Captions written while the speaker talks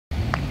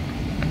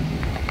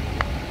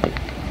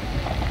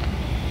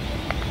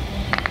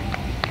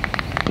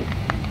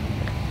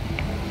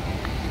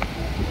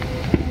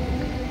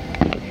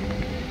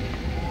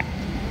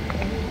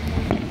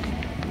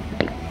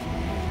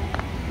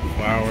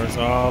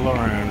all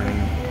around her.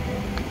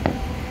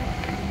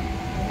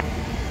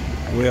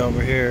 We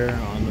over here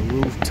on the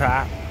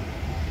rooftop.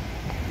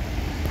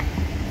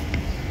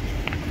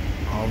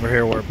 Over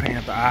here where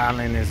Panther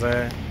Island is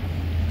at.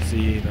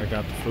 See, they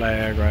got the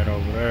flag right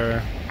over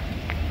there.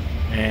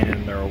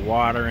 And they're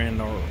watering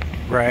the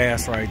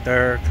grass right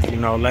there. Cause you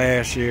know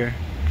last year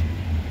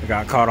it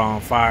got caught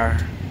on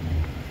fire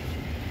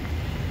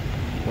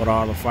with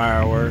all the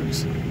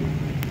fireworks.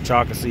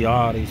 Y'all can see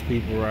all these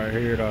people right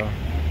here though.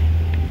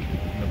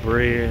 The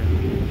bridge.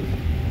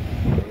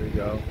 There we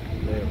go.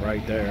 They're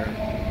right there.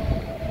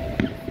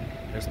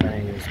 This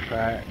thing is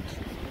packed.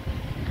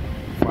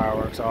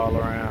 Fireworks all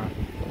around.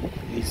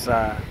 East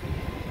side.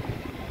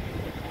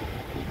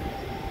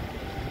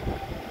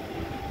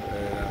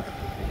 Yeah.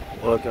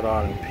 Look at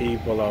all them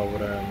people over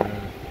there,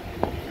 man.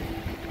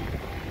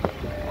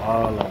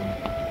 All of them.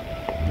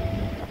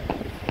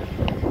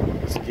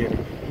 Let's get it.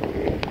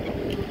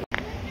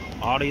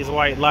 All these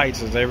white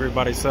lights is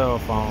everybody's cell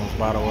phones,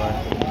 by the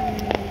way.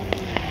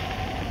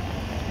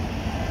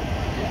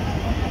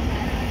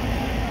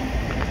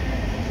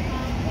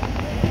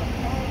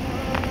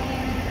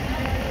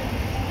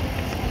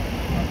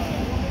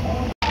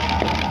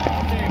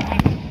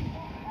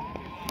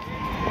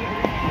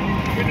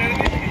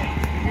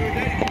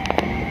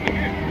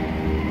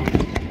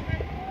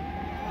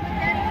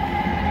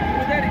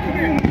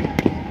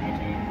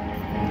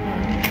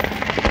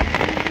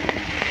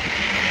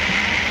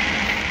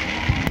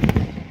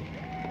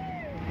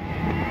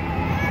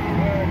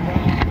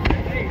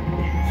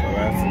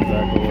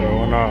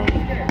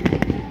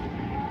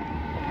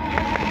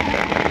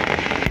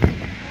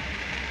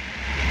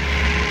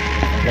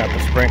 Got the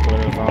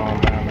sprinklers on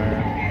down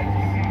there.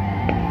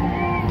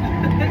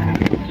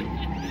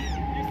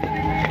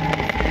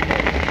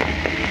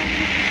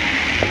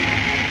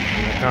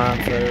 And the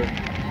concert.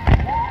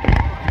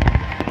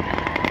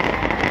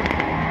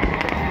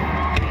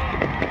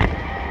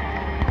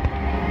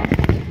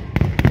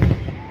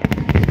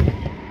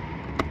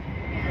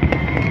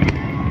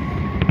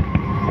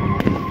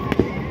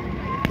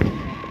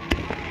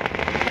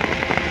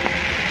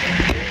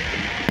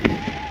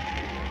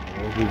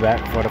 We'll be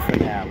back for the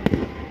finale.